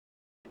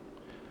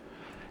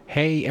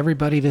Hey,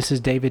 everybody, this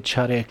is David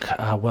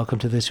Chuddick. Welcome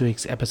to this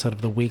week's episode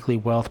of the Weekly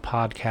Wealth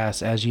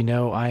Podcast. As you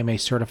know, I am a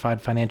certified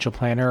financial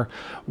planner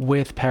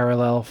with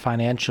Parallel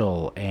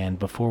Financial. And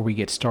before we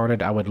get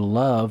started, I would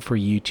love for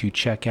you to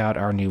check out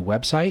our new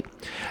website,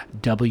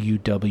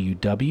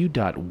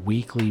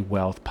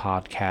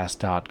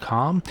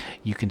 www.weeklywealthpodcast.com.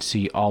 You can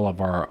see all of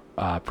our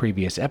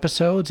previous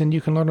episodes, and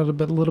you can learn a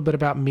little bit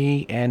about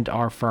me and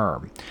our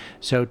firm.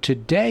 So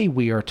today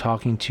we are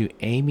talking to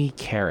Amy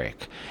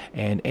Carrick,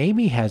 and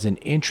Amy has an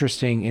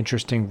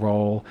interesting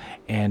role.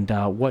 And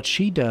what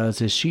she does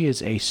is she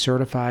is a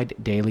certified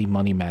daily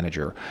money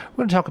manager. We're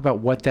going to talk about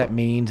what that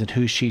means and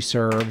who she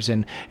serves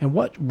and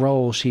what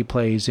role she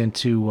plays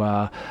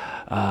into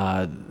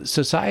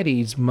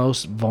society's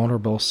most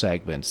vulnerable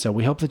segments. So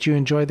we hope that you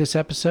enjoy this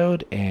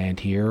episode, and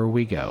here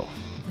we go.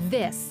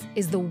 This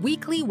is the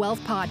Weekly Wealth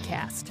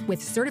Podcast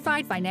with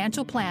certified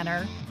financial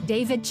planner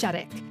David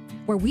Chuddick,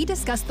 where we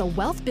discuss the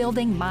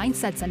wealth-building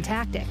mindsets and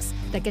tactics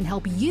that can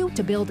help you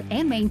to build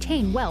and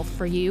maintain wealth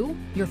for you,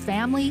 your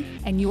family,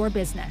 and your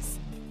business.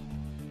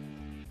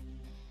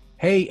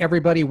 Hey,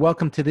 everybody,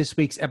 welcome to this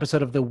week's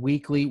episode of the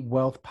Weekly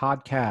Wealth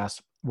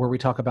Podcast, where we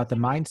talk about the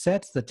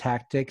mindsets, the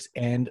tactics,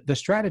 and the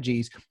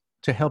strategies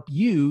to help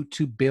you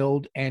to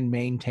build and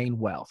maintain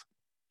wealth.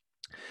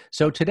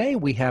 So today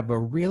we have a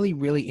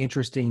really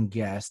interesting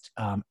guest,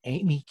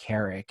 Amy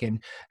Carrick,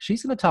 and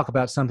she's going to talk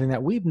about something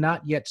that we've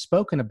not yet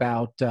spoken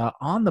about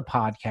on the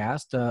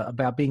podcast,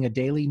 about being a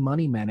daily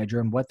money manager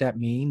and what that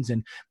means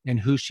and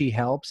who she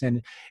helps.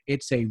 And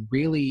it's a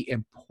really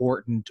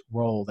important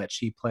role that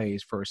she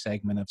plays for a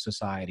segment of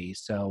society.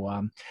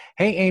 So,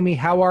 hey, Amy,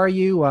 how are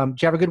you?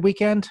 Did you have a good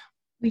weekend?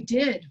 We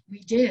did.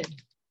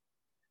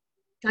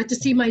 Got to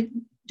see my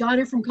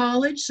daughter from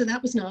college, so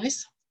that was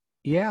nice.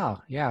 Yeah.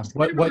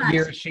 What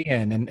year is she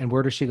in, and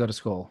where does she go to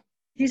school?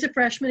 She's a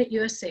freshman at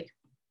USC.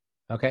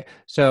 Okay.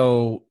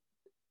 So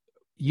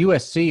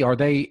USC, are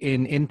they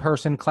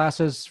in-person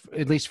classes,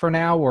 at least for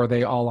now, or are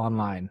they all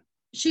online?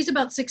 She's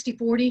about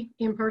 60-40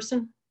 in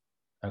person.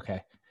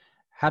 Okay.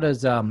 How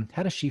does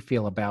she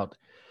feel about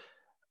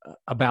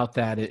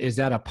that? Is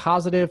that a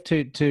positive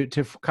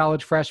to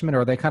college freshmen, or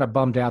are they kind of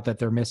bummed out that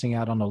they're missing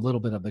out on a little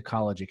bit of the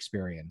college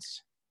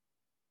experience?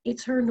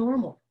 It's her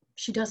normal.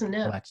 She doesn't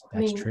know. Well,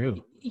 that's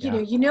true.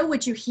 You know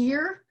what you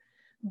hear,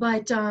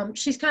 but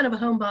she's kind of a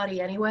homebody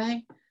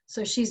anyway.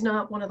 So she's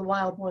not one of the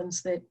wild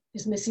ones that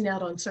is missing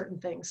out on certain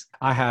things.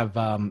 I have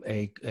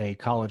a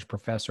college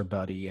professor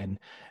buddy, and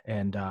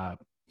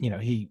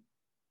he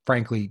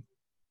frankly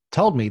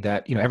told me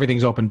that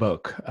everything's open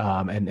book,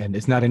 and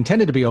it's not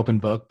intended to be open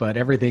book, but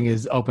everything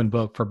is open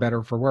book, for better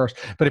or for worse.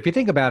 But if you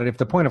think about it, if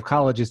the point of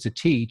college is to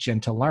teach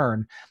and to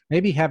learn,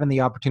 maybe having the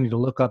opportunity to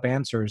look up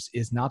answers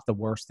is not the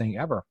worst thing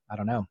ever. I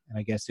don't know. And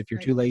I guess if you're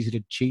too lazy to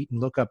cheat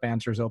and look up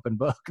answers open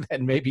book,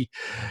 then maybe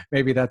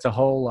that's a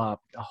whole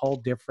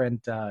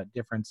different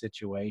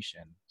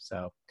situation.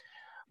 So,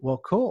 well,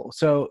 cool.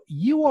 So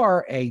you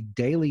are a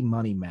daily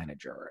money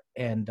manager,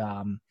 and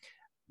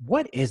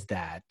what is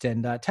that?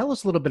 And tell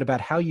us a little bit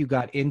about how you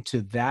got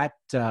into that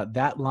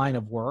line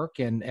of work,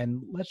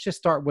 and let's just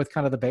start with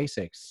kind of the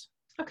basics.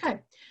 Okay.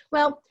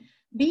 Well,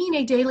 being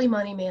a daily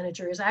money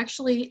manager is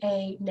actually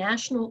a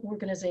national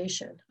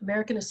organization,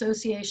 American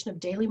Association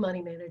of Daily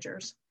Money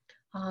Managers.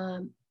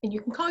 And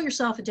you can call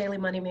yourself a daily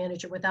money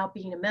manager without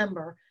being a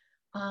member,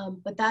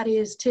 but that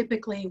is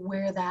typically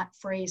where that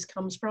phrase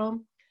comes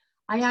from.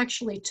 I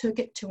actually took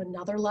it to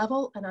another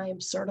level, and I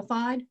am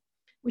certified,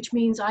 which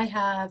means I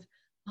have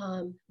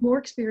more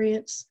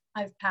experience.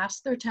 I've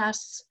passed their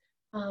tests,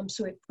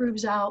 so it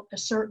proves out a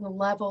certain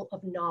level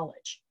of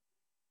knowledge.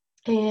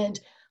 And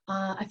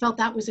I felt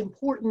that was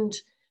important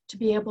to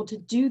be able to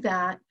do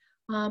that,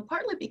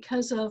 partly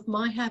because of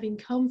my having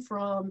come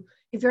from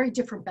a very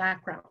different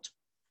background.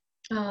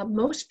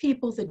 Most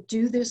people that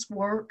do this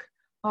work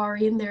are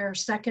in their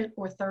second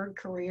or third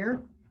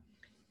career.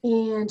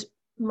 And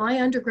my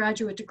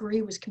undergraduate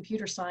degree was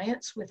computer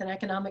science with an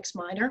economics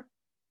minor.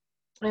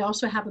 I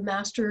also have a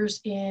master's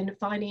in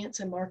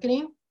finance and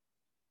marketing,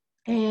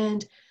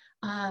 and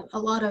a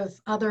lot of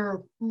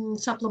other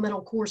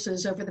supplemental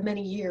courses over the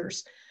many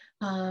years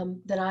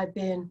that I've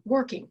been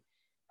working.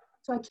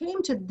 So I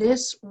came to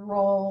this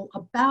role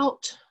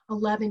about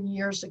 11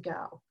 years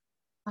ago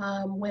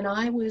when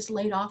I was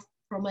laid off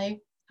from a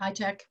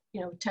high-tech,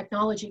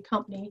 technology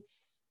company.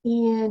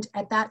 And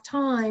at that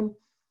time,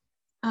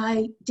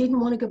 I didn't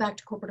want to go back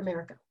to corporate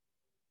America.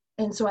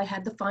 And so I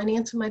had the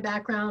finance in my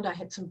background, I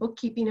had some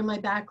bookkeeping in my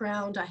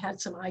background, I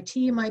had some IT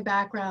in my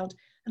background,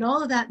 and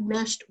all of that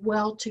meshed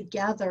well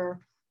together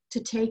to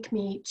take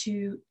me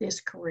to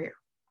this career.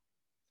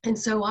 And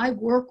so I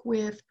work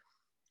with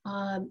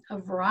a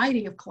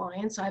variety of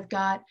clients. I've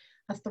got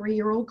a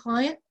 3-year-old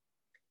client,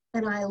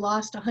 and I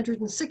lost a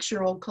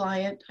 106-year-old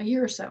client a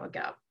year or so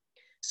ago.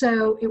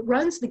 So it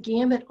runs the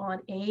gamut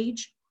on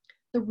age.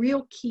 The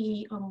real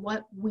key on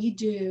what we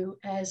do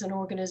as an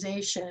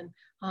organization,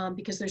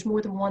 because there's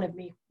more than one of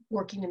me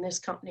working in this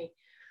company,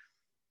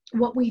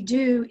 what we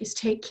do is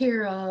take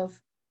care of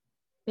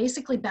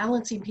basically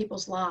balancing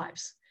people's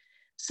lives.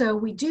 So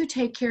we do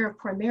take care of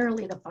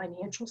primarily the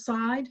financial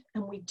side,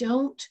 and we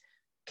don't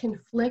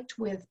conflict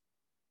with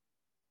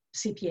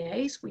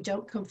CPAs. We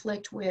don't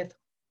conflict with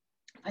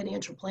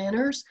financial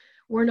planners.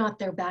 We're not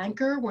their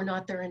banker. We're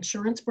not their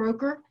insurance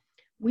broker.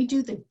 We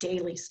do the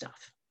daily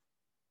stuff.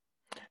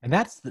 And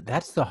that's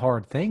the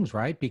hard things,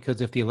 right?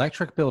 Because if the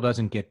electric bill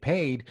doesn't get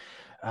paid,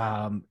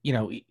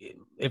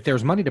 if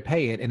there's money to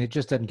pay it and it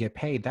just doesn't get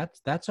paid,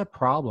 that's a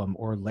problem,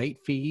 or late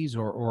fees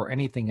or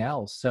anything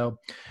else. So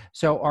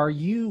are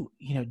you,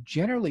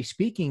 generally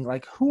speaking,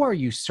 like, who are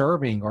you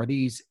serving? Are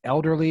these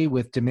elderly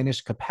with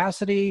diminished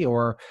capacity,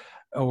 or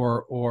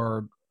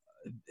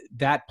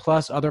that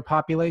plus other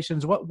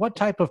populations? What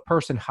type of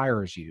person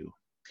hires you?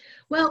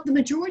 Well, the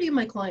majority of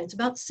my clients,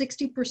 about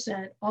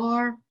 60%,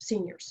 are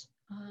seniors.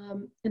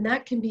 And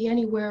that can be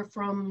anywhere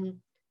from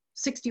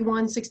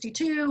 61,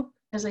 62,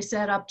 as I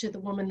said, up to the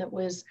woman that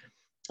was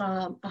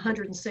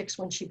 106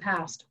 when she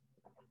passed.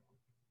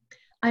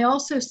 I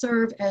also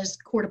serve as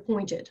court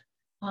appointed.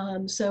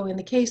 So in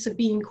the case of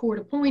being court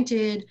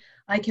appointed,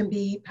 I can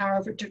be power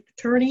of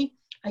attorney.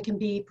 I can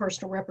be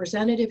personal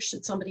representative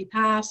should somebody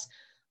pass.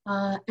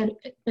 And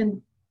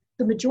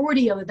the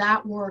majority of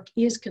that work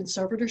is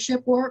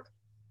conservatorship work,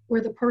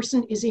 where the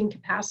person is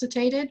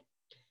incapacitated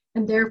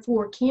and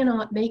therefore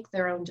cannot make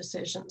their own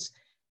decisions.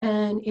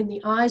 And in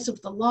the eyes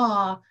of the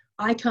law,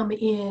 I come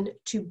in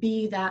to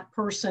be that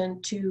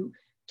person to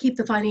keep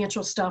the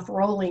financial stuff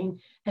rolling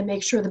and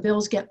make sure the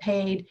bills get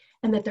paid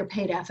and that they're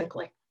paid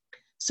ethically,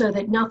 so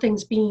that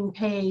nothing's being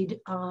paid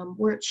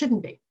where it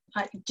shouldn't be.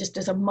 Just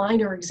as a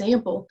minor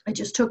example, I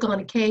just took on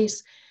a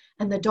case,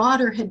 and the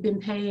daughter had been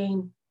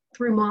paying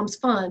through mom's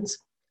funds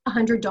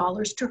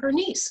 $100 to her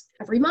niece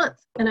every month.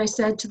 And I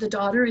said to the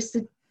daughter, I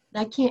said,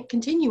 that can't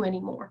continue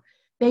anymore.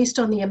 Based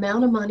on the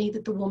amount of money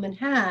that the woman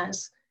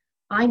has,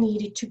 I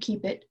needed to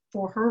keep it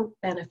for her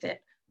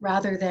benefit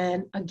rather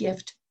than a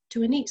gift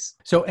to a niece.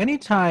 So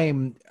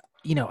anytime,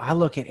 I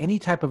look at any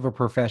type of a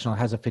professional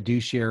has a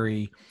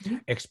fiduciary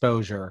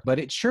exposure, but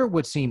it sure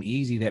would seem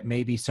easy that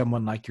maybe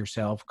someone like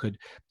yourself could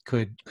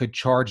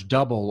charge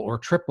double or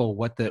triple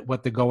what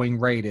the going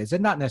rate is,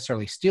 and not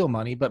necessarily steal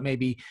money, but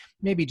maybe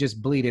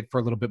just bleed it for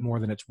a little bit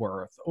more than it's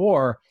worth.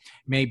 Or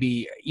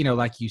maybe,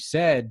 like you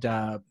said,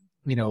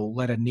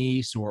 let a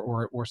niece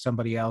or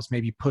somebody else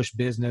maybe push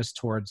business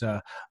towards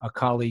a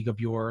colleague of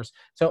yours.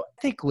 So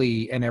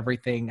ethically and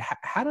everything,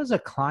 how does a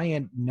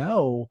client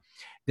know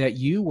that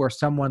you or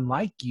someone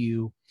like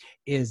you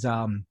is,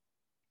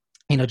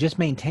 just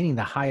maintaining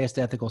the highest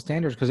ethical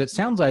standards? Because it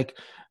sounds like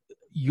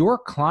your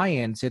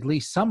clients, at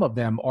least some of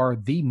them, are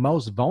the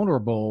most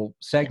vulnerable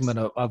segment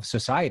of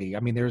society. I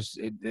mean,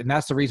 and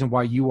that's the reason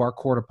why you are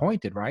court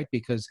appointed, right?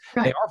 Because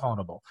they are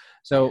vulnerable.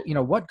 So,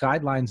 what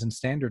guidelines and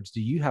standards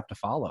do you have to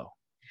follow?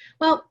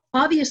 Well,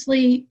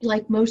 obviously,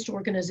 like most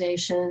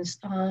organizations,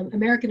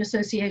 American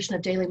Association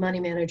of Daily Money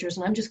Managers,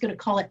 and I'm just going to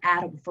call it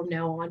ADAM from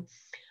now on,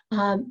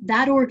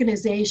 that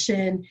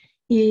organization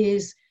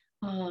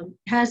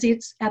has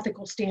its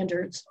ethical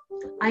standards.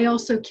 I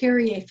also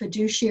carry a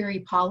fiduciary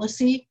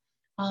policy,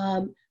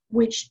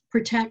 which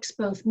protects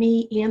both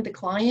me and the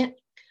client.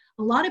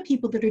 A lot of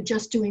people that are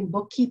just doing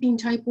bookkeeping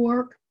type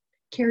work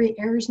carry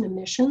errors and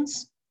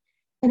omissions.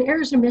 And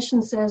errors and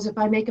omissions says, if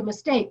I make a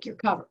mistake, you're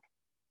covered.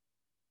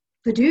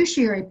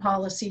 Fiduciary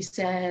policy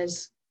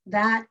says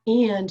that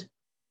and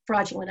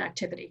fraudulent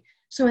activity.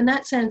 So in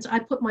that sense, I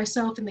put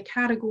myself in the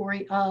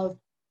category of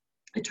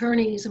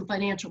attorneys and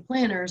financial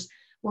planners,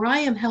 where I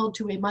am held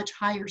to a much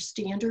higher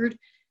standard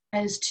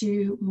as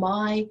to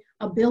my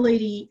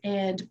ability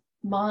and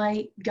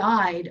my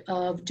guide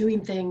of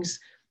doing things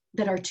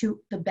that are to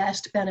the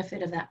best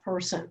benefit of that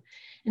person.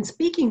 And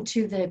speaking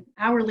to the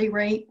hourly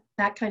rate,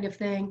 that kind of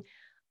thing,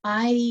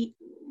 I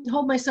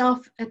hold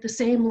myself at the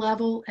same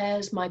level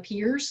as my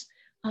peers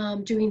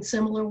doing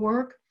similar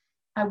work.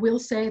 I will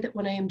say that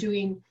when I am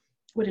doing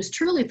what is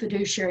truly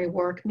fiduciary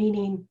work,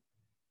 meaning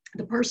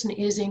the person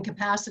is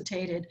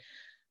incapacitated,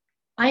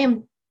 I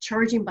am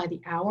charging by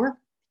the hour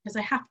because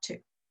I have to.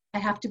 I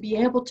have to be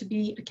able to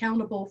be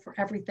accountable for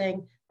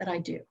everything that I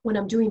do. When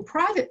I'm doing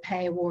private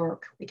pay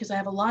work, because I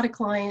have a lot of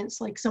clients,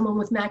 like someone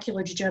with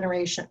macular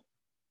degeneration,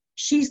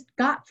 she's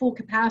got full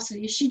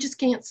capacity, she just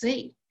can't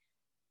see.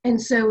 And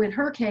so in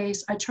her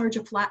case, I charge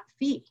a flat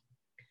fee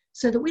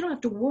so that we don't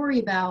have to worry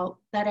about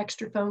that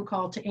extra phone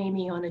call to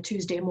Amy on a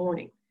Tuesday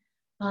morning.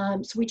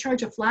 So we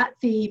charge a flat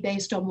fee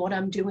based on what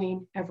I'm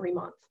doing every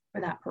month for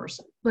that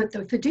person. But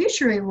the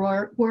fiduciary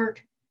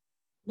work,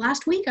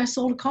 last week I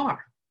sold a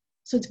car.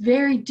 So it's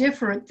very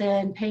different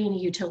than paying a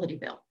utility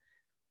bill.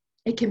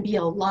 It can be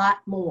a lot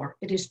more.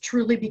 It is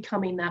truly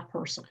becoming that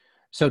person.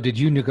 So did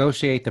you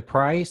negotiate the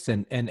price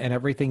and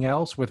everything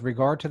else with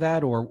regard to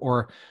that?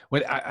 Or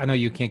what, I know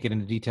you can't get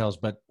into details,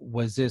 but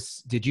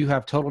did you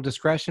have total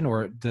discretion,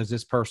 or does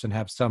this person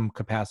have some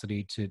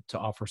capacity to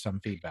offer some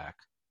feedback?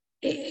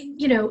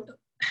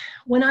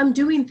 When I'm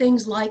doing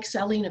things like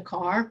selling a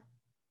car,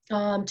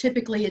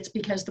 typically it's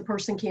because the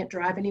person can't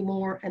drive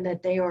anymore and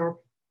that they are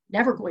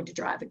never going to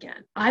drive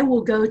again. I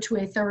will go to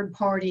a third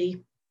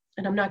party,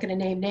 and I'm not going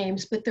to name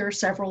names, but there are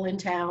several in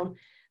town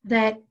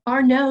that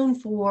are known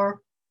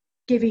for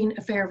giving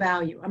a fair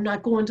value. I'm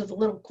not going to the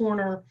little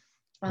corner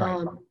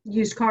Right.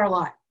 used car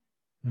lot,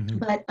 Hmm.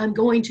 but I'm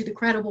going to the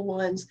credible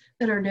ones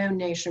that are known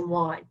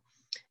nationwide.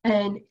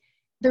 And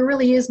there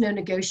really is no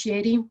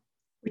negotiating,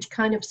 which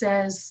kind of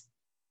says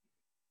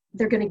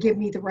they're going to give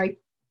me the right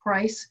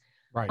price.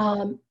 Right.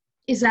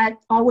 Is that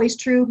always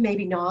true?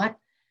 Maybe not.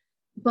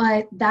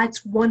 But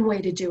that's one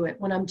way to do it.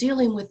 When I'm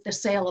dealing with the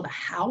sale of a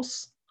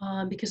house,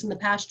 because in the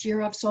past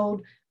year I've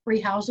sold 3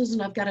 houses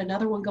and I've got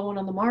another one going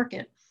on the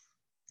market.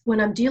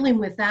 When I'm dealing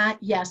with that,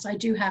 yes, I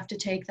do have to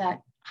take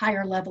that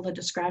higher level of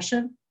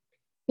discretion.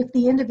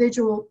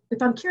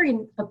 If I'm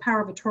carrying a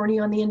power of attorney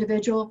on the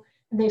individual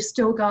and they've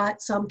still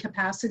got some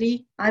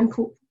capacity, I'm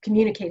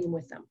communicating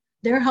with them.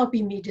 They're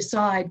helping me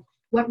decide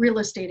what real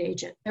estate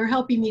agent. They're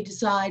helping me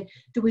decide,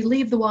 do we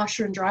leave the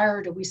washer and dryer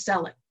or do we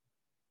sell it?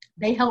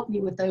 They help me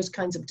with those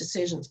kinds of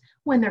decisions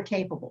when they're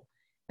capable.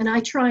 And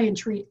I try and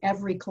treat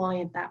every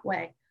client that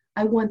way.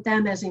 I want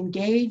them as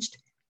engaged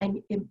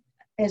and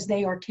as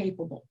they are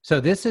capable. So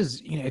this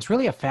is, it's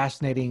really a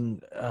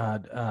fascinating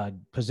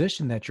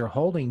position that you're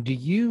holding. Do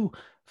you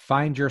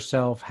find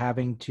yourself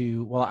having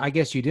to, well, I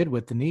guess you did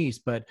with Denise,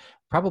 but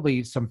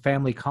probably some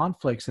family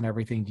conflicts and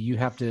everything. Do you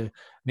have to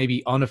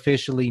maybe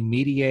unofficially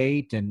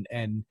mediate and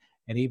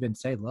even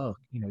say, look,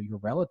 your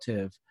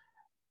relative,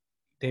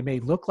 they may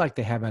look like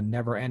they have a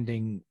never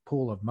ending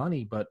pool of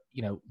money, but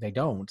they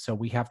don't. So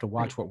we have to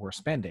watch what we're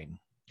spending.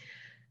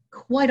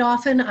 Quite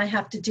often I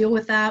have to deal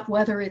with that,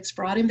 whether it's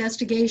fraud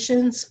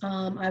investigations.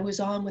 I was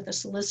on with a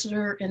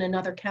solicitor in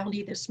another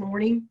county this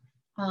morning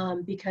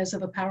because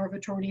of a power of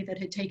attorney that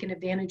had taken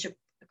advantage of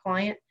the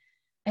client.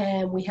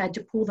 And we had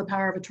to pull the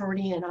power of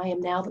attorney, and I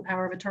am now the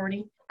power of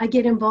attorney. I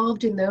get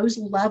involved in those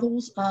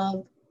levels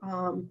of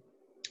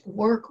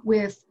work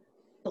with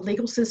the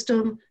legal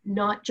system,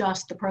 not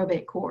just the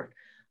probate court.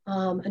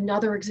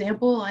 Another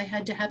example, I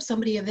had to have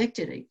somebody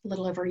evicted a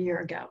little over a year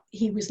ago.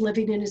 He was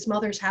living in his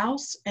mother's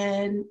house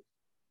and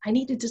I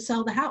needed to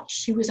sell the house.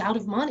 She was out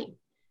of money.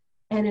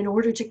 And in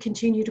order to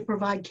continue to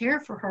provide care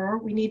for her,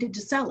 we needed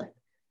to sell it.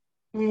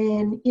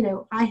 And,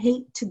 I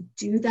hate to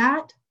do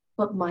that,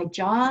 but my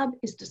job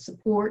is to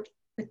support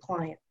the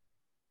client.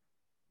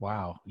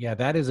 Wow. Yeah,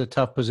 that is a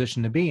tough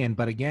position to be in.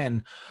 But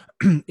again,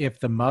 if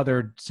the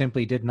mother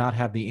simply did not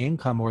have the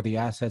income or the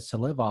assets to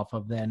live off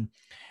of, then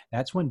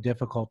that's when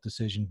difficult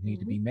decisions need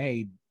to be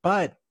made.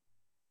 But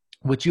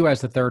with you as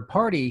the third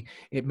party,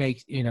 it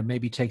makes,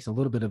 maybe takes a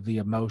little bit of the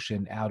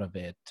emotion out of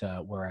it.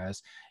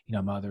 Whereas,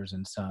 mothers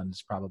and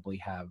sons probably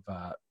have,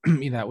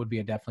 that would be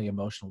a definitely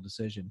emotional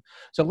decision.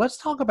 So let's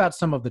talk about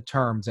some of the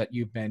terms that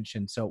you've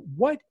mentioned. So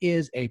what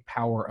is a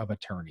power of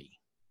attorney?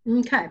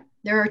 Okay,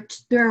 there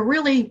are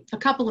really a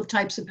couple of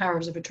types of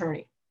powers of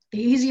attorney.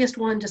 The easiest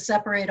one to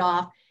separate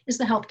off is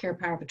the healthcare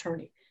power of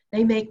attorney.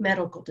 They make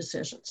medical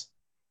decisions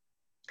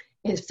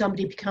if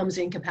somebody becomes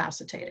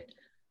incapacitated.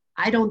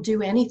 I don't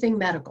do anything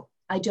medical.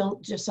 I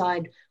don't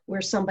decide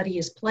where somebody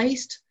is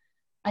placed.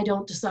 I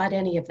don't decide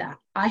any of that.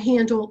 I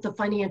handle the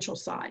financial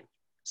side.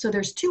 So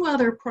there's 2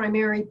 other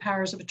primary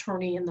powers of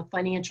attorney in the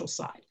financial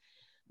side.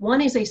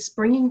 One is a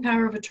springing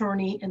power of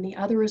attorney and the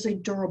other is a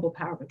durable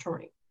power of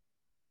attorney.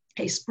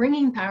 A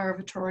springing power of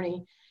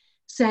attorney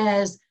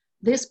says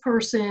this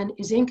person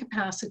is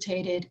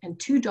incapacitated and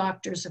 2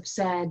 doctors have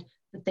said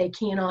that they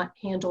cannot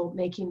handle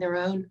making their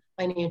own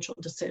financial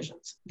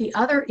decisions. The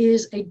other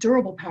is a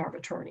durable power of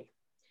attorney.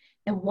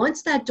 And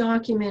once that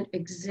document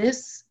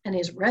exists and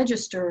is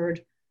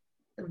registered,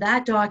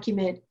 that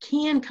document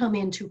can come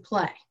into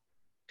play.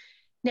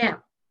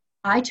 Now,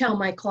 I tell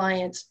my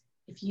clients,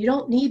 if you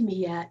don't need me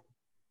yet,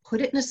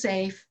 put it in a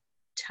safe,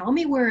 tell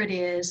me where it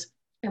is,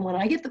 and when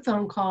I get the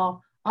phone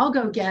call, I'll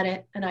go get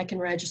it and I can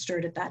register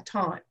it at that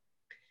time.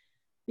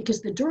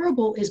 Because the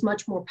durable is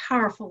much more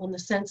powerful in the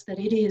sense that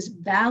it is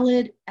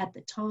valid at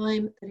the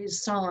time that it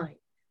is signed,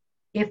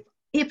 if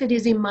it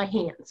is in my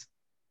hands,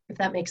 if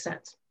that makes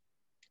sense.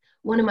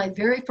 One of my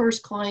very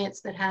first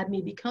clients that had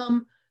me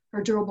become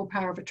her durable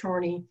power of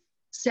attorney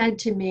said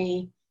to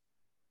me,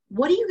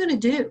 what are you going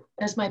to do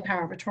as my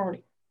power of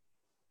attorney?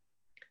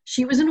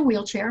 She was in a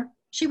wheelchair.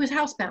 She was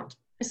housebound.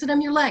 I said,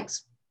 I'm your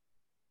legs.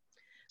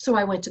 So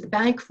I went to the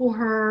bank for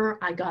her.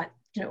 I got,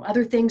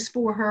 other things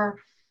for her,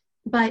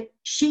 but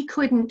she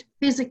couldn't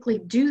physically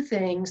do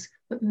things,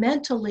 but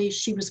mentally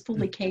she was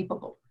fully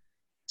capable.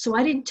 So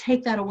I didn't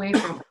take that away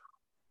from her.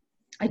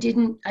 I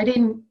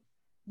didn't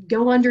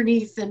go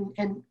underneath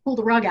and pull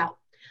the rug out.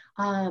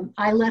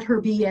 I let her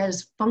be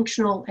as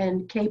functional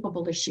and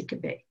capable as she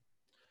could be.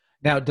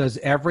 Now, does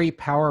every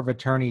power of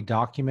attorney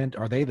document,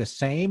 are they the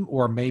same,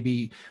 or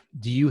maybe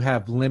do you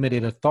have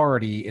limited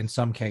authority in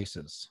some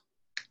cases?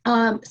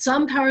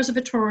 Some powers of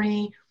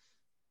attorney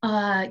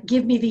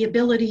give me the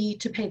ability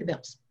to pay the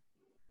bills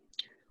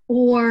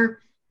or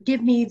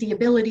give me the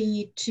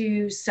ability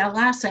to sell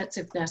assets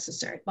if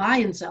necessary, buy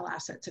and sell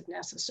assets if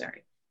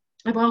necessary.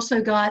 I've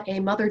also got a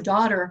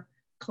mother-daughter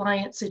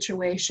client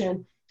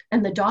situation,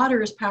 and the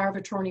daughter is power of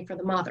attorney for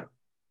the mother.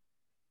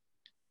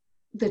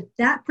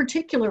 That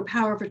particular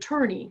power of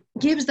attorney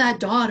gives that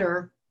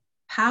daughter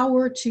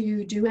power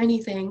to do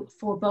anything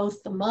for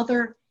both the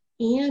mother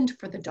and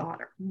for the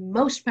daughter.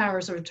 Most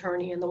powers of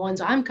attorney, and the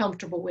ones I'm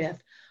comfortable with,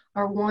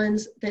 are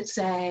ones that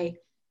say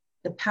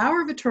the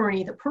power of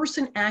attorney, the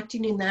person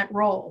acting in that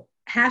role,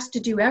 has to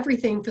do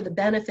everything for the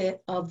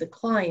benefit of the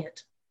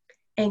client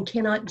and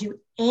cannot do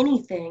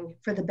anything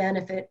for the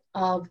benefit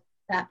of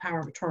that power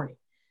of attorney.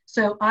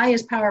 So I,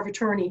 as power of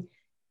attorney,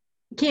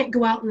 can't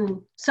go out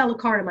and sell a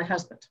car to my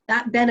husband.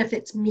 That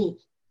benefits me,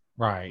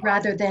 Right.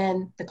 rather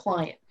than the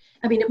client.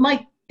 I mean,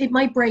 it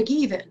might break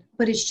even,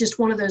 but it's just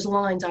one of those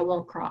lines I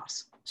won't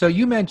cross. So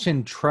you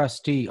mentioned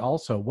trustee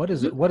also. What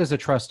is it? What is a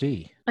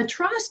trustee? A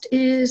trust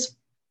is,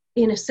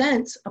 in a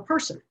sense, a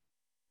person,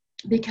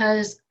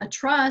 because a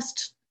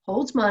trust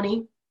holds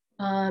money.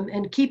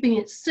 And keeping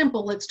it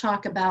simple, let's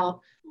talk about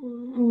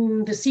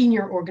the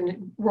senior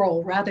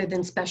role rather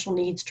than special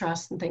needs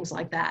trusts and things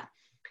like that.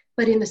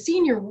 But in the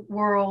senior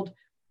world,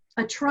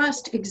 a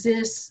trust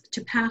exists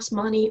to pass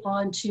money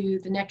on to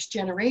the next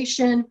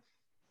generation,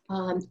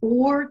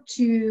 or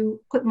to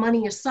put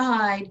money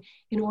aside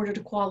in order to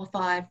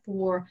qualify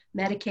for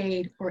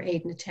Medicaid or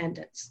aid and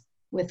attendance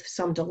with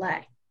some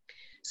delay.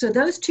 So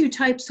those two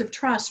types of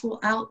trusts will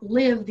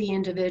outlive the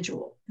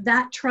individual.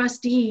 That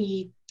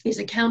trustee is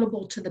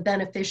accountable to the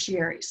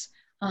beneficiaries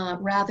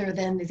rather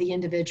than the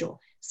individual.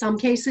 Some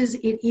cases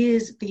it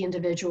is the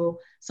individual,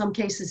 some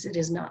cases it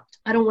is not.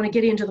 I don't want to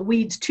get into the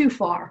weeds too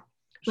far.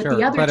 But Sure,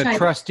 the other but a type,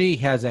 trustee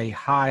has a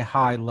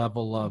high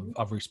level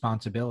of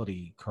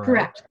responsibility, correct?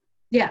 correct,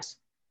 yes.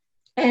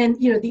 And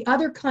the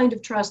other kind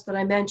of trust that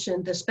I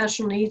mentioned, the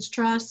special needs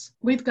trust,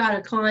 we've got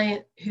a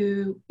client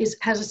who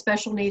has a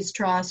special needs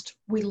trust.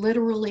 We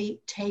literally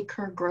take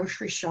her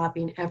grocery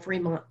shopping every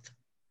month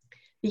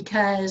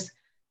because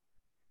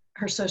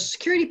her Social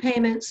Security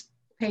payments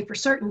pay for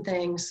certain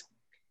things,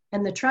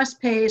 and the trust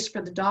pays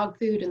for the dog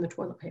food and the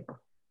toilet paper.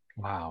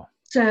 Wow.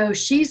 So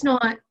she's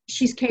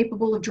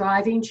capable of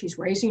driving, she's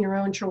raising her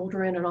own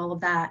children and all of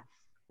that,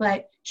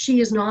 but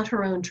she is not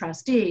her own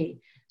trustee.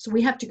 So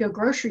we have to go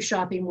grocery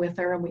shopping with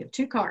her, and we have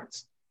two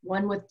cards.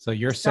 One with So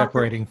you're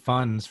separating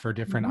funds for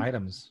different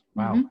items.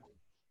 Wow. Mm-hmm.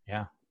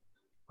 Yeah.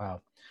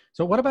 Wow.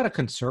 So what about a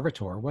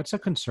conservator? What's a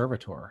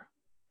conservator?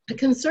 A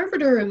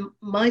conservator, in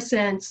my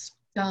sense,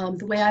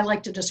 the way I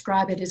like to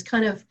describe it is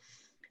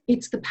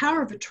it's the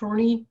power of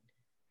attorney,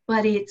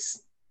 but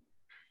it's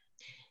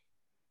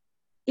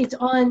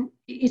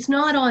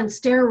not on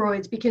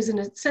steroids, because in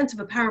a sense of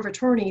a power of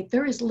attorney,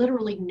 there is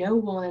literally no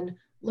one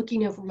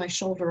looking over my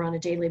shoulder on a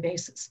daily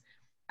basis.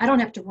 I don't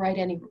have to write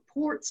any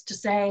reports to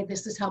say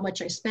this is how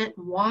much I spent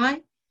and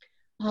why.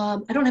 I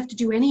don't have to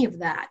do any of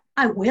that.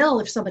 I will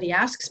if somebody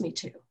asks me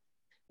to.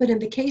 But in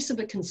the case of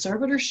a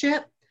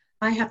conservatorship,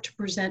 I have to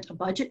present a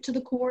budget to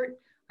the court.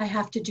 I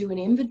have to do an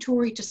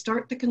inventory to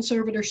start the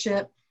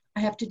conservatorship. I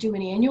have to do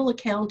an annual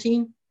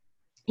accounting.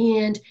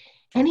 And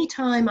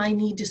anytime I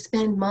need to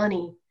spend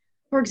money,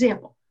 for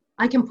example,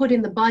 I can put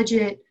in the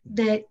budget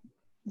that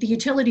the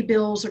utility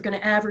bills are going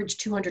to average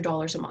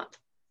 $200 a month.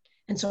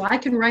 And so I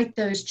can write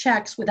those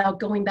checks without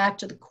going back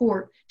to the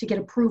court to get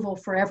approval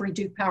for every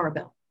Duke Power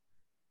bill.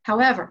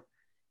 However,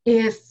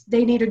 if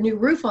they need a new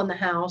roof on the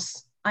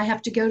house, I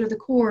have to go to the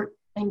court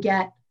and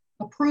get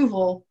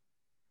approval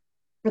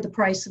for the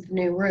price of the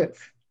new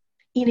roof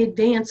in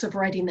advance of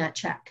writing that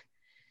check.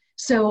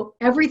 So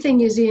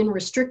everything is in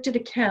restricted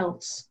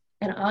accounts,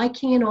 and I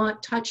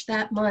cannot touch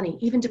that money,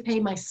 even to pay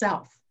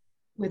myself,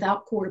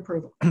 without court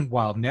approval.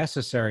 While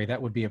necessary,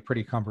 that would be a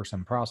pretty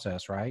cumbersome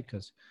process, right?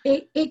 Because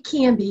it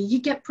can be. You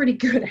get pretty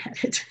good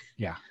at it.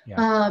 Yeah.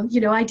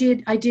 I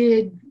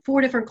did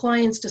 4 different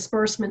clients'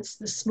 disbursements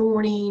this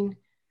morning,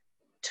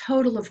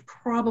 total of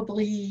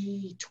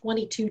probably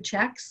 22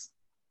 checks.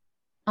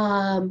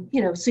 So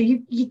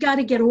you got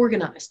to get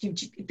organized.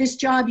 This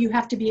job, you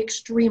have to be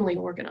extremely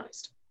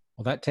organized.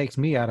 Well, that takes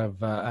me out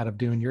of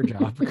doing your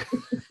job.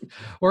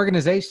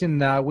 Organization,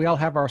 we all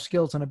have our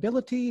skills and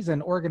abilities,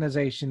 and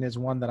organization is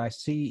one that I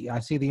see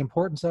the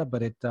importance of,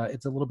 but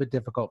it's a little bit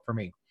difficult for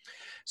me.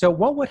 So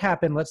what would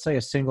happen, let's say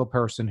a single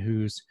person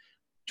who's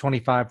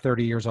 25,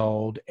 30 years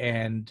old,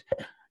 and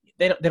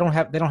they don't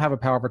have a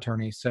power of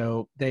attorney,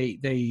 so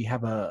they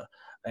have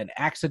an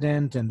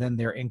accident and then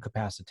they're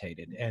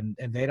incapacitated, and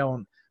they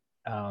don't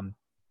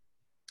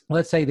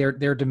let's say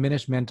they're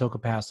diminished mental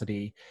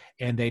capacity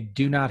and they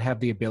do not have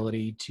the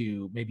ability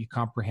to maybe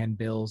comprehend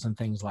bills and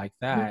things like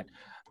that.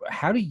 Mm-hmm.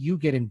 How do you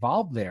get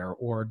involved there?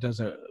 Or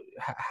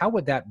how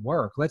would that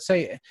work? Let's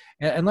say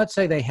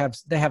they have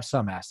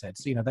some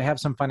assets, they have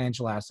some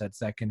financial assets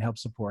that can help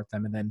support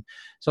them. And then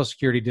Social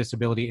Security,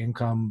 disability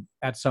income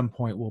at some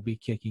point will be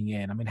kicking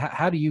in. I mean,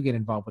 how do you get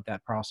involved with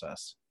that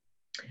process?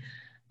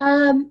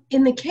 In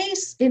the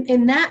case,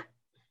 in that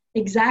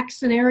exact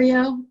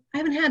scenario, I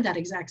haven't had that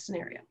exact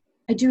scenario.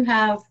 I do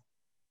have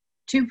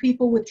 2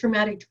 people with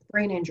traumatic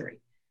brain injury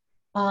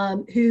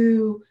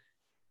who,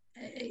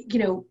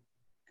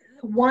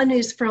 one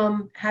is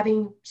from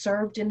having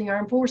served in the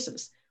armed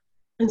forces.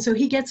 And so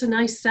he gets a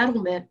nice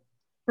settlement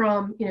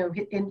from,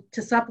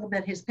 to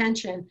supplement his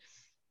pension.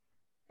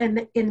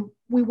 And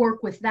we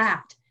work with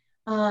that.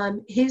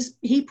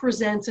 he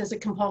presents as a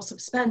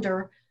compulsive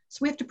spender, so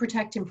we have to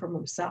protect him from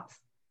himself.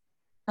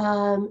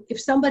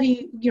 If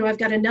somebody, I've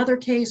got another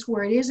case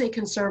where it is a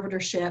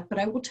conservatorship, but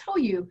I will tell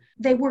you,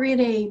 they were in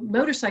a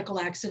motorcycle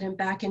accident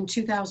back in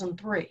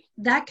 2003.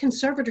 That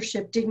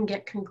conservatorship didn't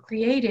get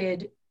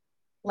created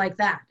like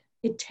that.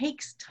 It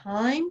takes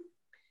time,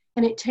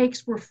 and it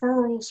takes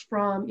referrals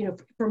from,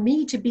 for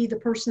me to be the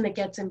person that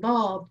gets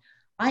involved,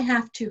 I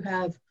have to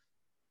have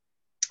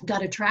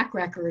got a track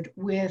record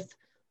with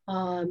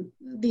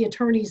the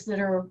attorneys that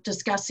are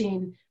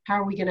discussing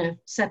how are we going to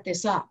set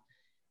this up.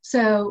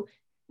 So,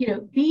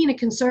 being a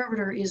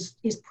conservator is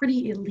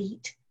pretty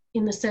elite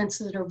in the sense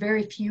that there are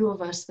very few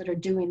of us that are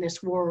doing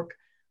this work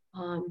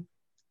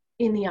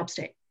in the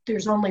upstate.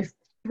 There's only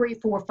 3,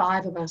 4,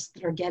 5 of us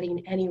that are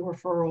getting any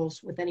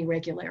referrals with any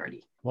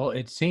regularity. Well,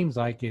 it seems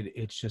like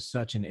it's just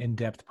such an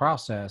in-depth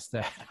process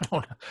that I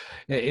don't know,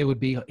 it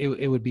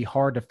would be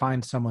hard to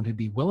find someone who'd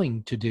be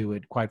willing to do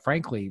it, quite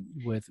frankly,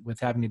 with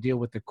having to deal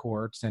with the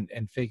courts and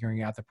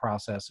figuring out the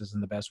processes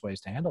and the best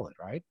ways to handle it,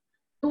 right?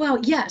 Well,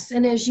 yes.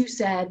 And as you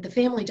said, the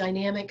family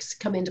dynamics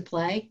come into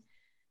play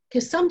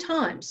because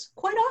sometimes,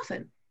 quite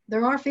often,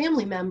 there are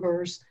family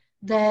members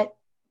that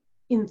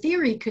in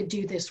theory could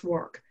do this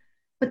work,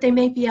 but they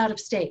may be out of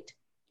state,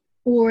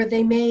 or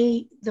they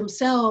may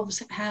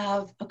themselves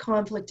have a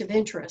conflict of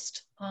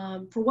interest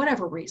for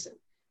whatever reason.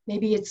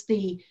 Maybe it's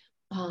the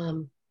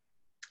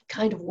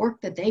kind of work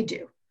that they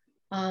do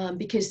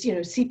because,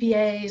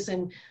 CPAs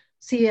and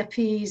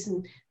CFPs,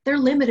 and they're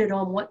limited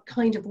on what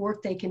kind of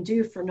work they can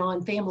do for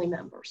non-family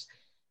members.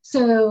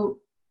 So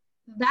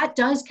that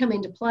does come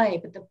into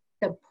play, but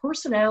the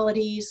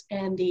personalities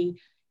and the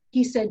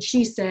he said,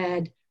 she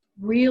said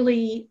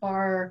really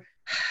are,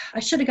 I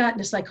should have gotten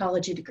a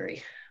psychology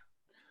degree.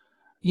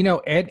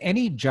 At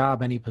any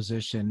job, any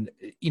position,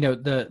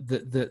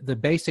 the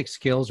basic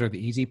skills are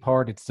the easy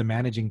part. It's the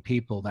managing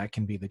people that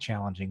can be the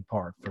challenging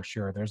part for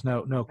sure. There's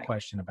no Right.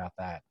 question about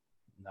that.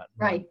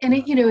 Right. And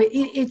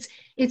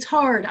it's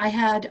hard. I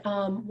had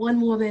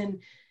one woman,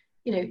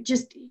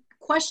 just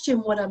question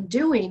what I'm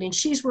doing, and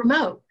she's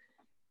remote.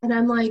 And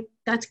I'm like,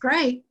 that's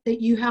great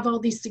that you have all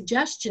these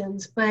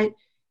suggestions, but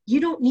you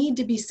don't need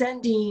to be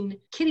sending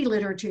kitty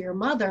litter to your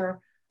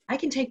mother. I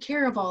can take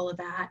care of all of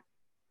that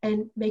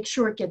and make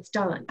sure it gets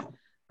done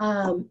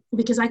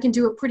because I can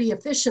do it pretty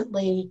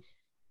efficiently.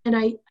 And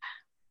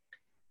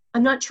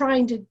I'm not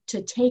trying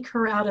to take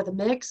her out of the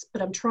mix,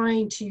 but I'm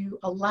trying to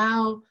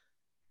allow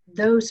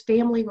those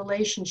family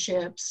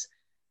relationships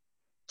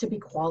to be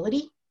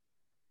quality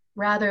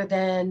rather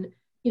than,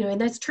 and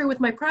that's true with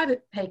my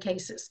private pay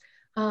cases.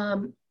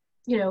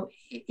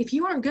 If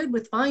you aren't good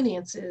with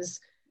finances,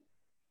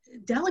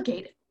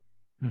 delegate it.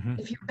 Mm-hmm.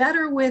 If you're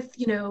better with,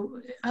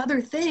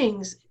 other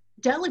things,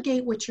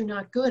 delegate what you're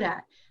not good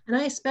at. And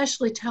I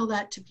especially tell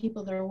that to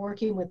people that are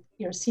working with,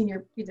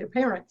 senior, either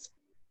parents,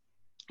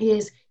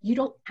 is you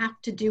don't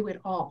have to do it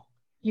all.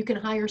 You can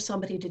hire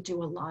somebody to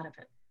do a lot of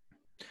it.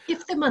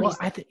 If the money's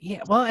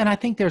well, and I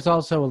think there's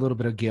also a little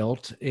bit of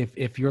guilt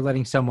if you're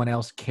letting someone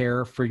else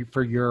care for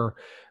your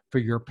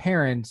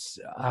parents,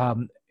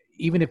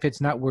 even if it's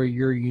not where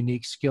your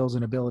unique skills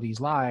and abilities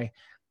lie.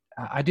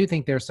 I do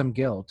think there's some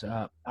guilt.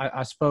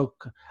 I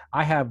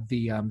have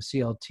the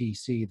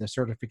CLTC, the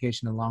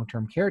Certification in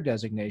Long-Term Care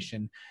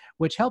designation,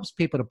 which helps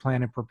people to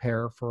plan and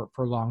prepare for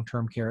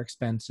long-term care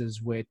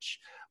expenses, which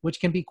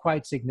can be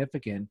quite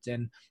significant.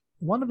 And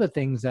one of the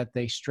things that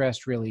they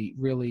stressed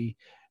really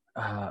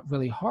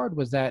hard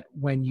was that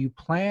when you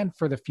plan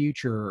for the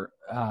future,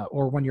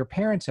 or when your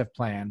parents have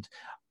planned,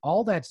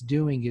 all that's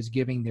doing is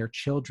giving their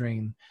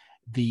children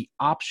the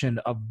option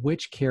of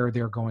which care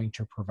they're going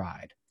to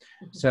provide.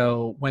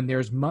 So when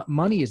there's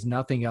money is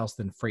nothing else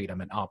than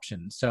freedom and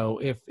options. So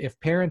if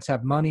parents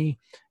have money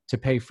to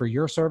pay for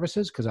your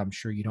services, because I'm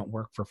sure you don't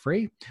work for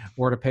free,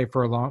 or to pay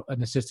for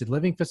an assisted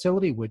living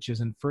facility, which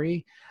isn't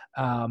free,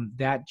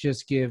 that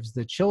just gives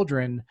the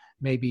children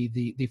maybe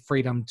the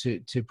freedom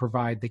to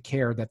provide the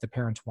care that the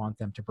parents want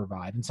them to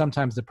provide. And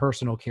sometimes the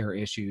personal care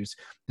issues,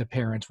 the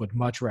parents would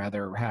much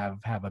rather have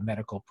a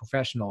medical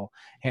professional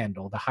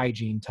handle the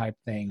hygiene type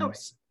things. Right.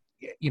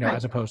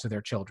 As opposed to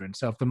their children.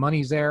 So if the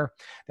money's there,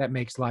 that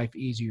makes life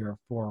easier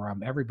for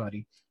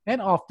everybody.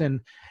 And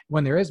often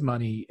when there is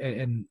money,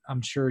 and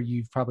I'm sure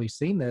you've probably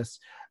seen this,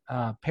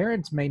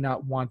 parents may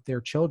not want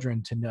their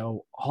children to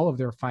know all of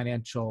their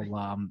financial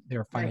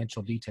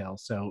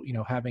details. So,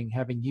 having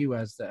you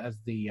as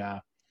the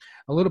a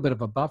little bit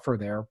of a buffer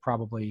there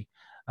probably,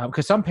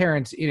 because some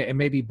parents, it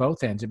may be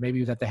both ends. It may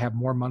be that they have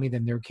more money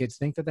than their kids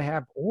think that they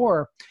have,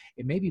 or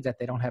it may be that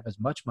they don't have as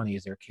much money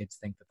as their kids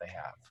think that they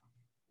have.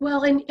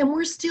 Well, and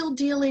we're still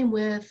dealing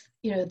with,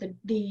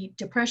 the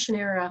Depression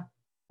era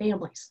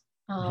families.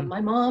 My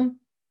mom,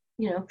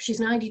 she's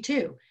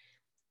 92.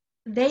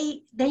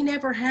 They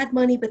never had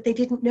money, but they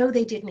didn't know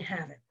they didn't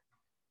have it.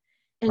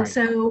 And right.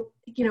 So,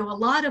 a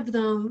lot of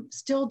them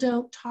still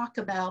don't talk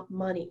about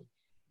money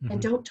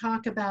and don't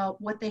talk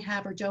about what they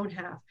have or don't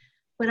have.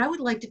 But I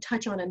would like to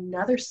touch on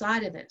another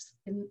side of this,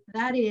 and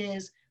that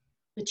is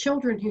the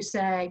children who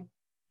say,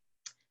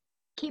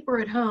 keep her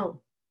at home.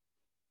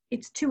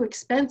 it's too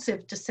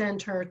expensive to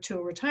send her to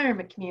a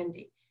retirement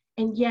community.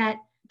 And yet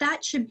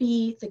that should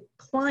be the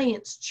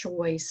client's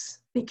choice,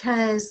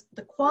 because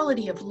the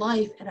quality of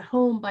life at a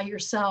home by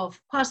yourself,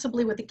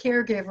 possibly with a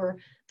caregiver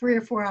 3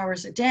 or 4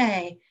 hours a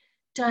day,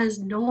 does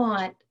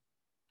not,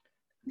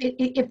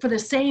 for the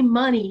same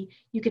money,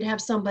 you could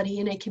have somebody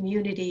in a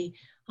community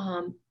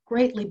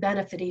greatly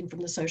benefiting from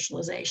the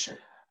socialization.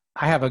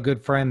 I have a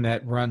good friend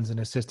that runs an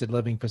assisted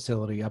living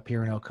facility up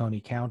here in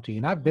Oconee County,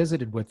 and I've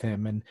visited with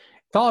him, and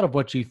thought of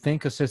what you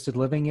think assisted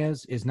living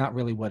is not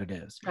really what it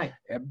is. Right.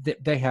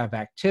 They have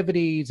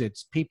activities.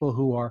 It's people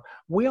who are,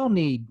 we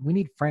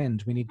need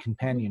friends, we need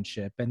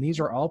companionship. And these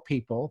are all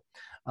people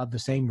of the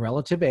same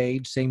relative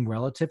age, same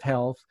relative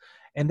health,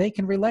 and they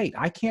can relate.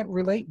 I can't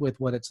relate with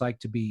what it's like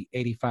to be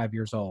 85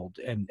 years old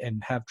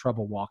and have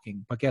trouble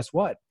walking. But guess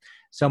what?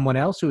 Someone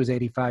else who is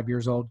 85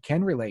 years old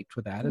can relate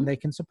to that, and they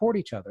can support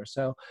each other.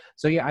 So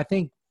yeah, I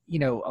think,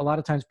 a lot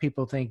of times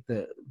people think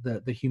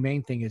the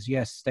humane thing is,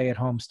 yes, stay at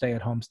home, stay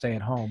at home, stay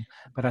at home.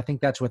 But I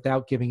think that's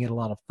without giving it a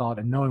lot of thought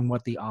and knowing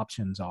what the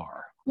options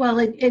are.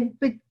 Well,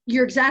 but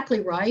you're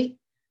exactly right.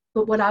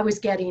 But what I was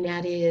getting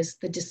at is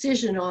the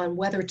decision on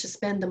whether to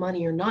spend the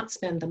money or not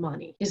spend the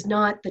money is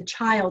not the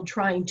child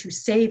trying to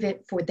save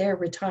it for their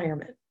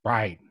retirement.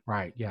 Right.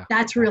 Yeah.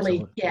 That's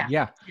really, absolutely.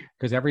 Yeah.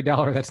 Because every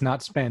dollar that's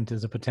not spent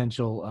is a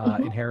potential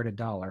inherited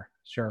dollar.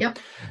 Sure. Yep.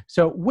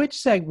 So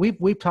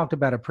we've talked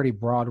about a pretty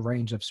broad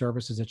range of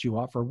services that you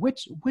offer.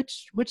 Which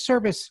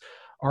service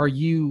are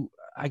you,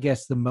 I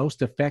guess, the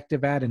most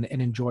effective at and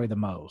enjoy the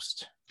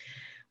most?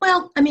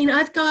 Well, I mean,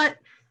 I've got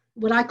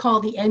what I call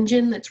the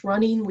engine that's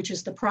running, which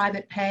is the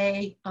private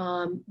pay,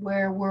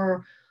 where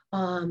we're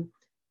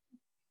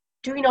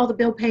doing all the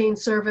bill paying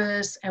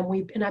service.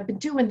 And I've been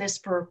doing this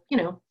for,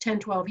 10,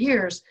 12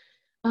 years,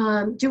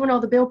 doing all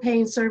the bill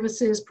paying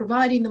services,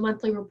 providing the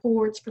monthly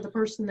reports for the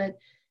person that's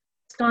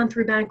gone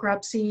through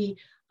bankruptcy.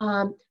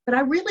 But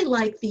I really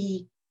like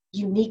the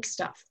unique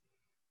stuff,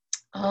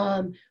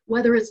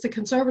 whether it's the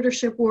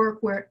conservatorship work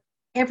where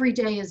every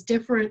day is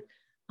different.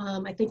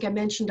 I think I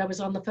mentioned I was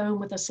on the phone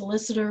with a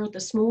solicitor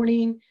this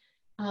morning.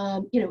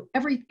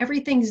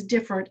 Everything's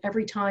different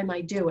every time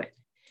I do it.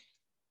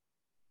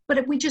 But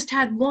if we just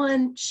had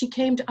one, she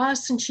came to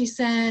us and she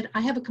said,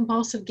 I have a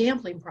compulsive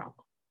gambling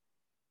problem.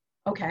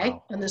 Okay,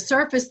 wow. On the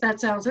surface,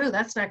 that sounds,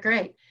 that's not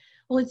great.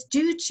 Well, it's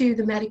due to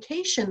the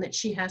medication that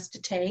she has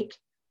to take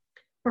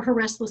for her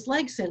restless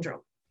leg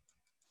syndrome.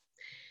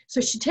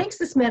 So she takes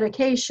this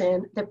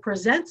medication that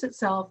presents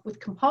itself with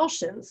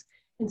compulsions.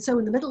 And so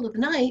in the middle of the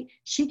night,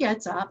 she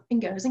gets up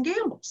and goes and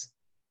gambles.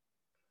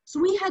 So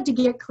we had to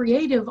get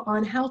creative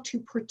on how to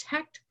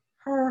protect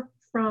her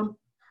from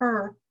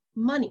her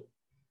money.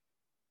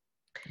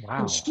 Wow.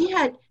 And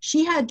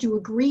she had to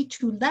agree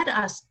to let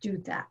us do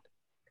that.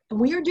 And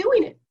we are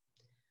doing it.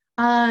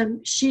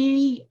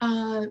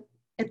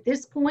 At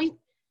this point,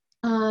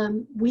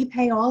 we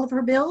pay all of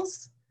her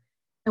bills,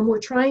 and we're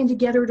trying to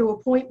get her to a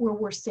point where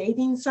we're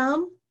saving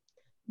some,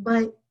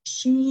 but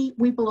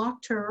we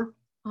blocked her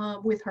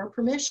with her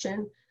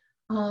permission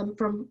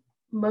from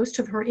most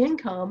of her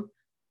income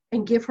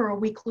and give her a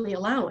weekly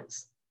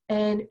allowance.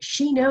 And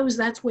she knows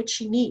that's what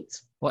she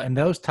needs. Well, and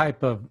those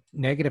type of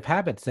negative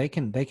habits, they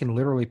can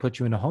literally put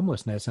you into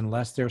homelessness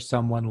unless there's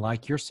someone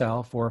like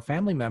yourself or a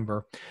family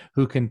member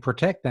who can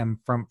protect them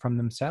from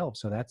themselves.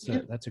 So that's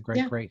a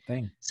great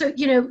thing. So,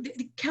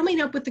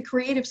 coming up with the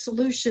creative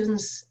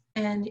solutions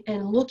and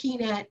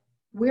looking at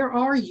where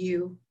are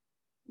you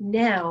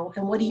now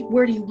and where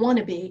do you want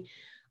to be?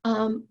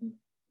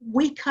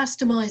 We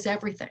customize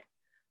everything.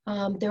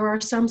 There are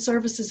some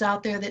services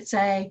out there that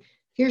say,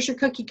 here's your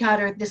cookie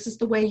cutter. This is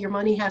the way your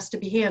money has to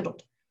be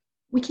handled.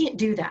 We can't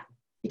do that,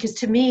 because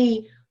to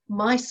me,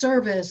 my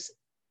service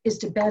is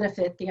to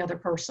benefit the other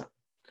person.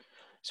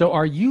 So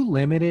are you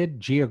limited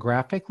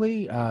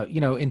geographically,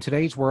 in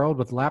today's world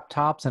with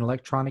laptops and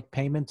electronic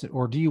payments,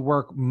 or do you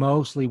work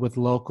mostly with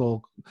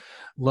local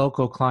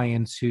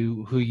clients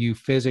who you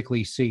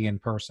physically see in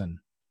person?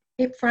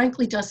 It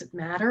frankly doesn't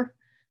matter.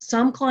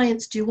 Some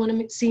clients do want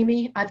to see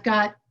me. I've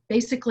got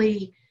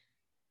basically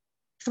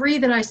 3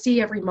 that I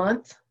see every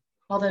month,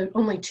 although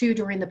only 2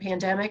 during the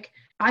pandemic.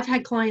 I've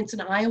had clients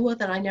in Iowa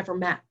that I never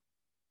met.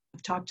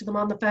 I've talked to them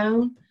on the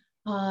phone.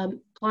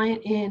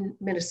 Client in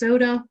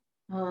Minnesota,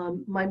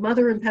 my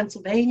mother in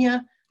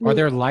Pennsylvania. Are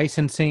there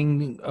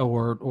licensing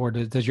or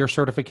does your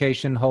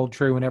certification hold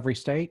true in every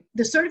state?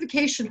 The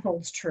certification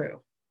holds true.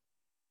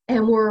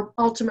 And we're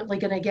ultimately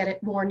going to get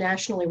it more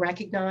nationally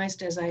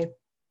recognized as a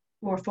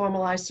more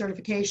formalized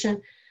certification.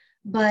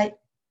 But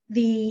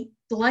the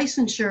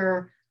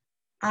licensure,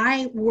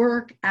 I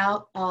work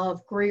out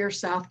of Greer,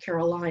 South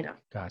Carolina.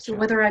 Gotcha. So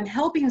whether I'm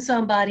helping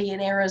somebody in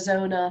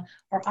Arizona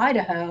or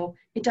Idaho,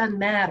 it doesn't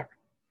matter.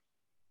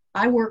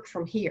 I work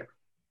from here.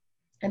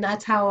 And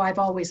that's how I've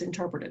always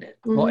interpreted it.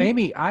 Well,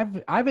 Amy,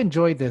 I've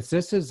enjoyed this.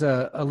 This is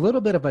a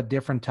little bit of a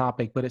different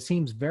topic, but it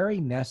seems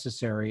very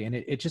necessary. And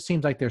it just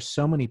seems like there's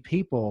so many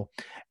people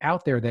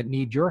out there that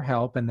need your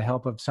help and the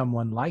help of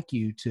someone like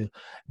you to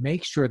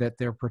make sure that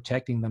they're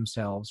protecting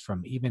themselves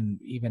from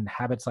even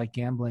habits like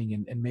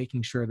gambling, and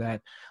making sure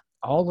that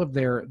all of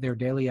their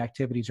daily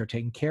activities are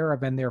taken care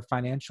of and their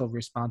financial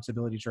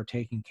responsibilities are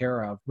taken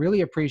care of.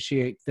 Really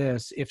appreciate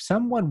this. If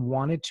someone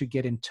wanted to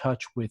get in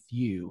touch with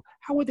you,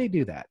 how would they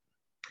do that?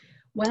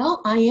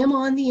 Well, I am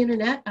on the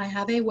internet. I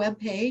have a web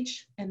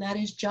page, and that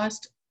is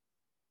just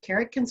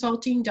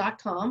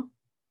carrickconsulting.com.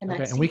 And Okay,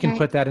 that's and we can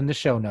put that in the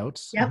show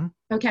notes. Yep.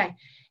 Mm-hmm. Okay.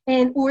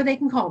 Or they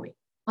can call me.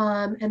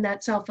 And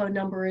that cell phone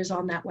number is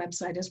on that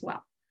website as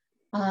well.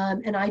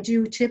 And I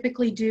do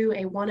typically do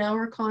a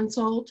 1-hour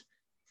consult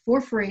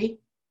for free.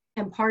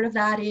 And part of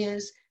that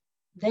is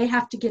they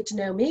have to get to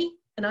know me,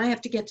 and I have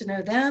to get to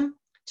know them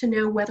to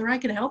know whether I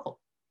can help them.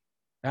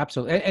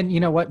 Absolutely. And you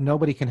know what?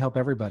 Nobody can help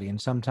everybody. And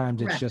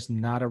sometimes it's Correct. just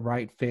not a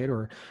right fit,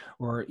 or,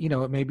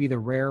 it may be the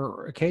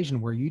rare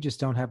occasion where you just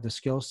don't have the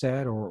skill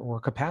set or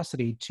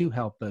capacity to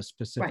help a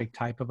specific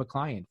type of a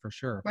client, for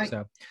sure. Right.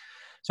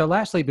 So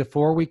lastly,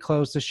 before we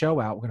close the show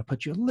out, we're going to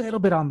put you a little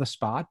bit on the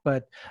spot,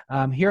 but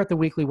here at the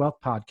Weekly Wealth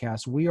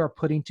Podcast, we are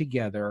putting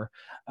together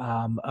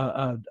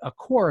a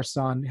course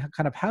on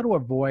kind of how to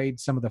avoid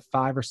some of the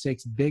 5 or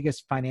 6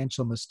 biggest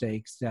financial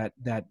mistakes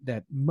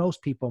that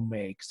most people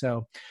make.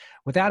 So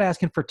without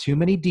asking for too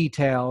many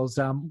details,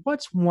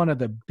 what's one of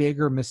the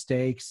bigger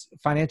mistakes,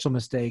 financial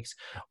mistakes,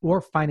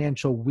 or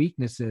financial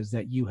weaknesses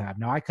that you have?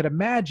 Now, I could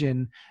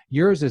imagine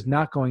yours is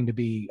not going to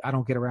be, I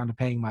don't get around to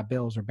paying my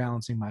bills or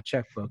balancing my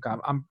checkbook.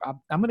 I'm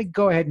going to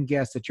go ahead and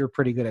guess that you're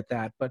pretty good at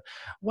that. But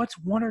what's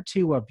 1 or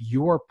 2 of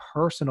your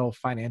personal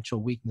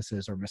financial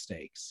weaknesses or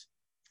mistakes?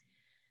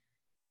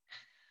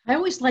 I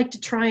always like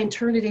to try and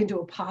turn it into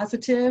a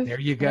positive. There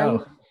you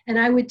go. And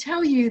I would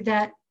tell you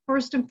that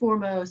first and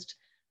foremost,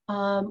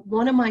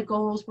 one of my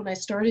goals when I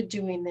started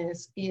doing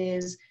this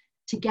is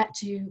to get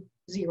to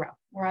 0,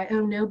 where I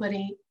owe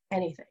nobody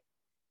anything.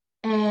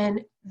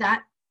 And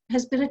that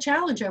has been a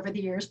challenge over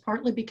the years,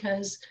 partly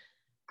because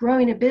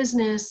growing a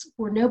business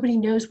where nobody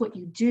knows what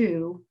you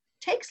do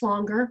takes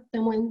longer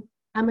than when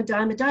I'm a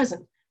dime a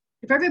dozen.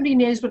 If everybody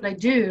knows what I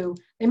do,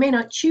 they may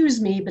not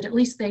choose me, but at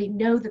least they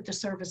know that the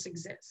service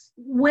exists.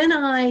 When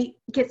I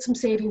get some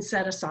savings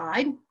set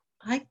aside,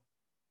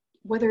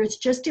 whether it's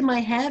just in my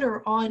head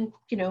or on,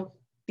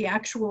 the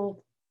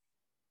actual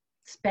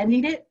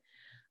spending it,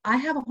 I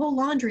have a whole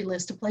laundry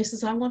list of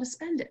places I want to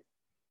spend it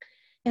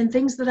and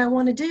things that I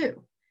want to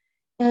do.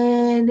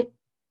 And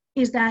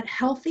is that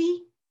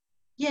healthy?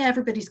 Yeah,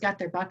 everybody's got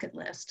their bucket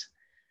list.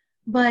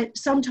 But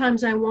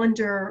sometimes I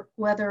wonder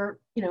whether,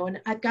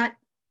 and I've got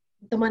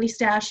the money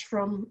stashed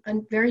from a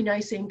very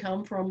nice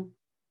income from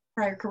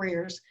prior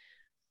careers,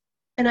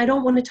 and I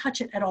don't want to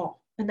touch it at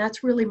all. And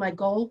that's really my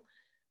goal.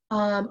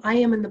 I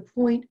am in the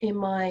point in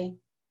my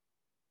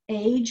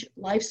age,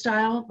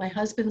 lifestyle, my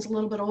husband's a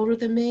little bit older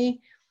than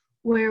me,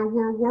 where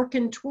we're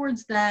working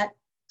towards that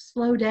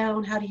slow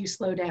down. How do you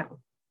slow down?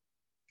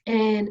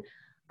 And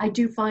I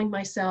do find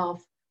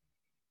myself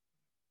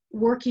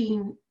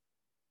working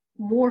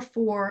more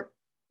for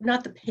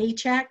not the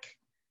paycheck,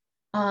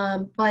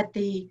 but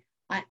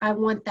I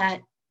want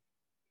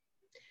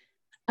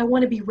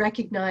to be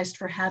recognized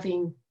for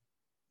having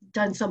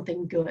done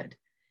something good.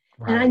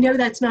 Right. And I know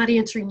that's not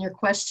answering your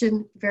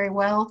question very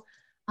well,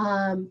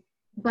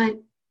 but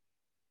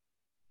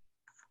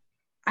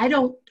I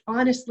don't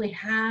honestly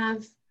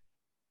have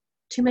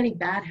too many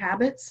bad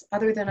habits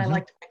other than I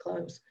like to buy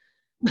clothes.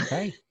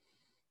 Okay.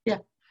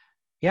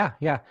 Yeah.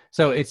 Yeah.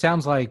 So it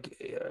sounds like,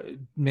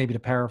 maybe to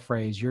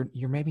paraphrase, you're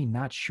maybe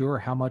not sure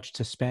how much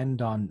to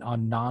spend on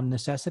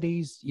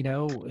non-necessities,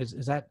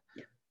 is that?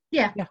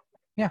 Yeah.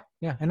 Yeah.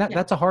 And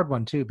that's a hard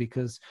one too,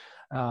 because,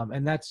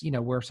 and that's,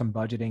 where some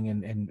budgeting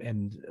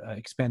and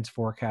expense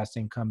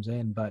forecasting comes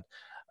in, but,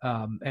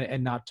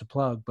 and not to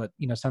plug, but,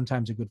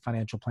 sometimes a good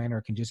financial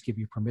planner can just give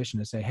you permission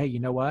to say, hey,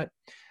 you know what?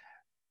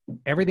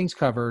 Everything's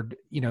covered,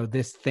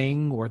 this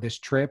thing or this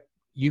trip,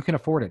 you can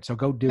afford it. So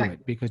go do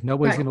it, because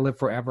nobody's going to live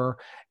forever.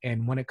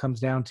 And when it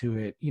comes down to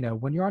it,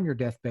 when you're on your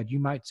deathbed, you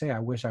might say, I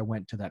wish I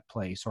went to that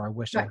place, or I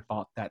wish I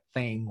bought that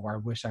thing, or I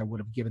wish I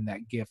would have given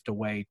that gift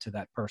away to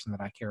that person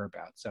that I care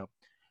about. So,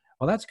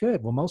 well, that's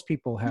good. Well, most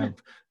people have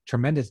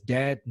tremendous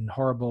debt and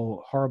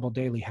horrible, horrible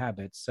daily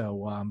habits.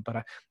 So,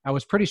 but I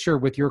was pretty sure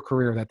with your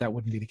career that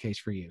wouldn't be the case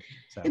for you.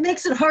 So. It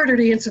makes it harder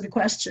to answer the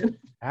question.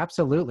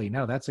 Absolutely.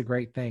 No, that's a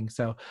great thing.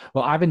 So,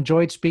 well, I've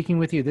enjoyed speaking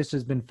with you. This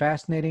has been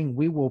fascinating.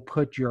 We will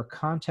put your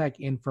contact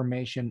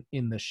information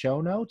in the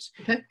show notes.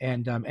 Okay.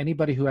 And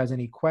anybody who has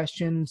any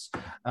questions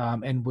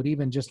and would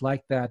even just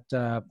like that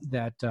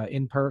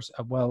in person,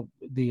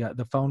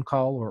 the phone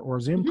call or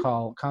Zoom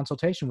call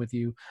consultation with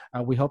you,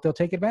 we hope they'll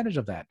take advantage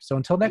of that. So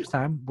until next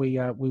time, we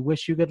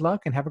wish you good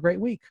luck and have a great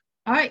week.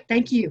 All right.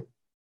 Thank you.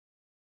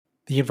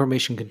 The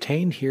information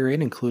contained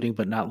herein, including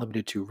but not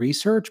limited to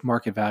research,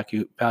 market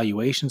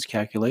valuations,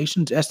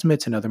 calculations,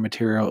 estimates, and other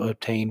material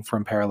obtained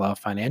from Parallel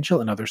Financial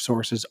and other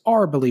sources,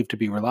 are believed to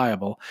be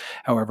reliable.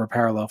 However,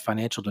 Parallel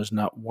Financial does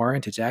not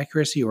warrant its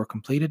accuracy or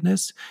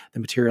completeness. The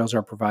materials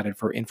are provided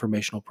for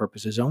informational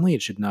purposes only.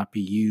 It should not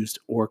be used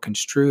or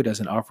construed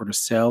as an offer to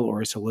sell or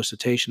a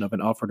solicitation of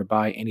an offer to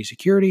buy any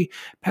security.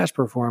 Past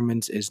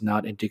performance is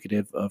not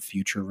indicative of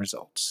future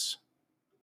results.